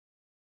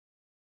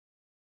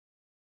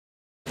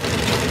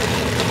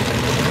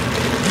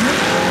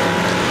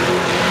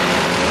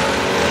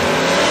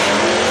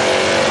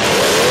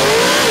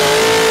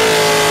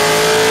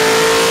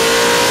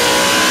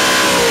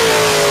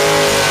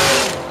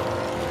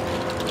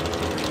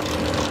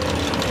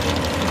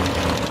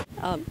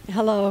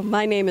Hello,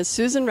 my name is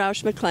Susan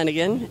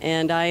Roush-McClenaghan,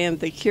 and I am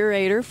the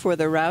curator for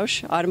the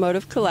Roush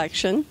Automotive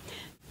Collection.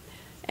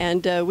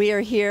 And we are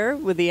here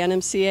with the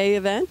NMCA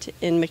event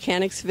in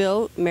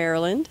Mechanicsville,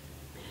 Maryland,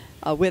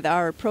 with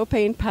our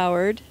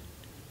propane-powered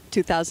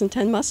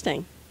 2010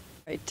 Mustang.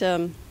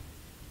 Right,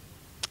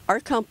 our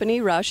company,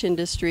 Roush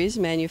Industries,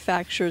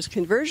 manufactures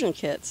conversion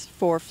kits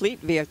for fleet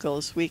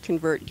vehicles. We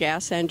convert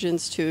gas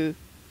engines to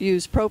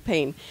use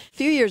propane. A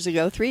few years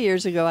ago, 3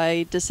 years ago,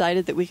 I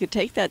decided that we could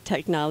take that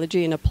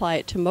technology and apply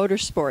it to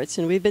motorsports,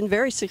 and we've been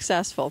very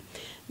successful.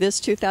 This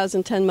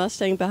 2010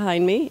 Mustang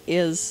behind me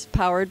is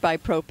powered by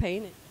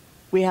propane.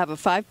 We have a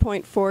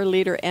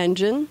 5.4-liter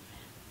engine,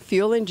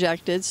 fuel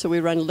injected, so we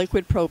run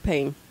liquid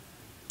propane,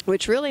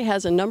 which really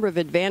has a number of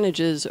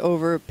advantages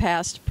over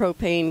past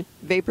propane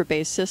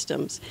vapor-based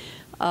systems.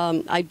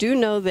 I do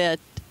know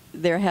that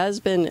there has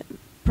been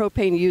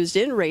propane used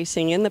in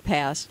racing in the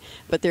past,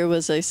 but there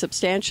was a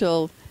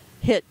substantial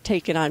hit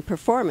taken on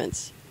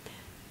performance.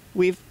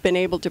 We've been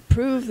able to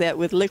prove that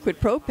with liquid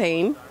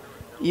propane,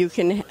 you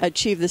can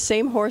achieve the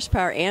same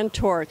horsepower and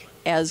torque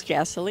as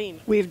gasoline.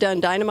 We've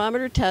done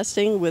dynamometer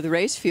testing with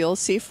race fuel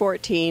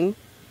C14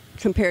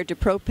 compared to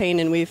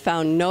propane, and we've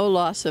found no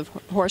loss of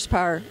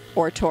horsepower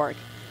or torque.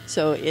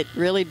 So it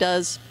really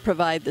does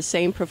provide the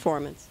same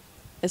performance.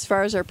 As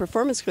far as our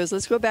performance goes,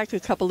 let's go back a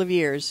couple of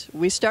years.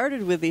 We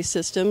started with these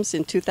systems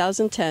in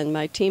 2010.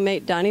 My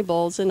teammate Donnie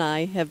Bowles and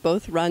I have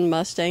both run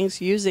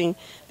Mustangs using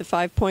the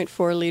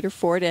 5.4-liter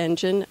Ford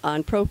engine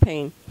on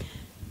propane.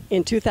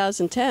 In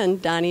 2010,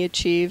 Donnie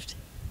achieved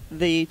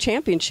the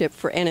championship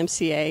for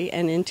NMCA,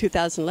 and in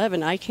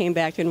 2011 I came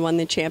back and won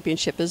the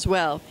championship as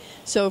well.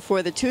 So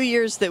for the 2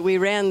 years that we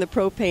ran the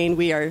propane,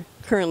 we are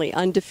currently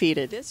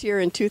undefeated. This year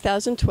in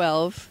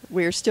 2012,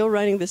 we're still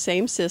running the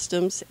same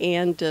systems,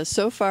 and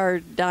so far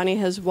Donnie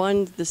has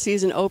won the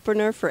season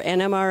opener for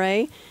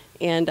NMRA,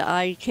 and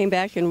I came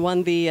back and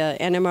won the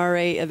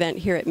NMRA event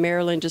here at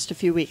Maryland just a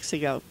few weeks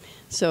ago.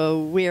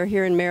 So we are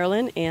here in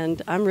Maryland,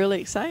 and I'm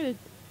really excited.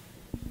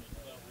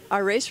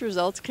 Our race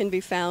results can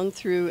be found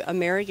through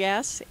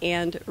AmeriGas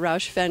and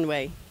Roush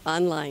Fenway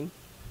online.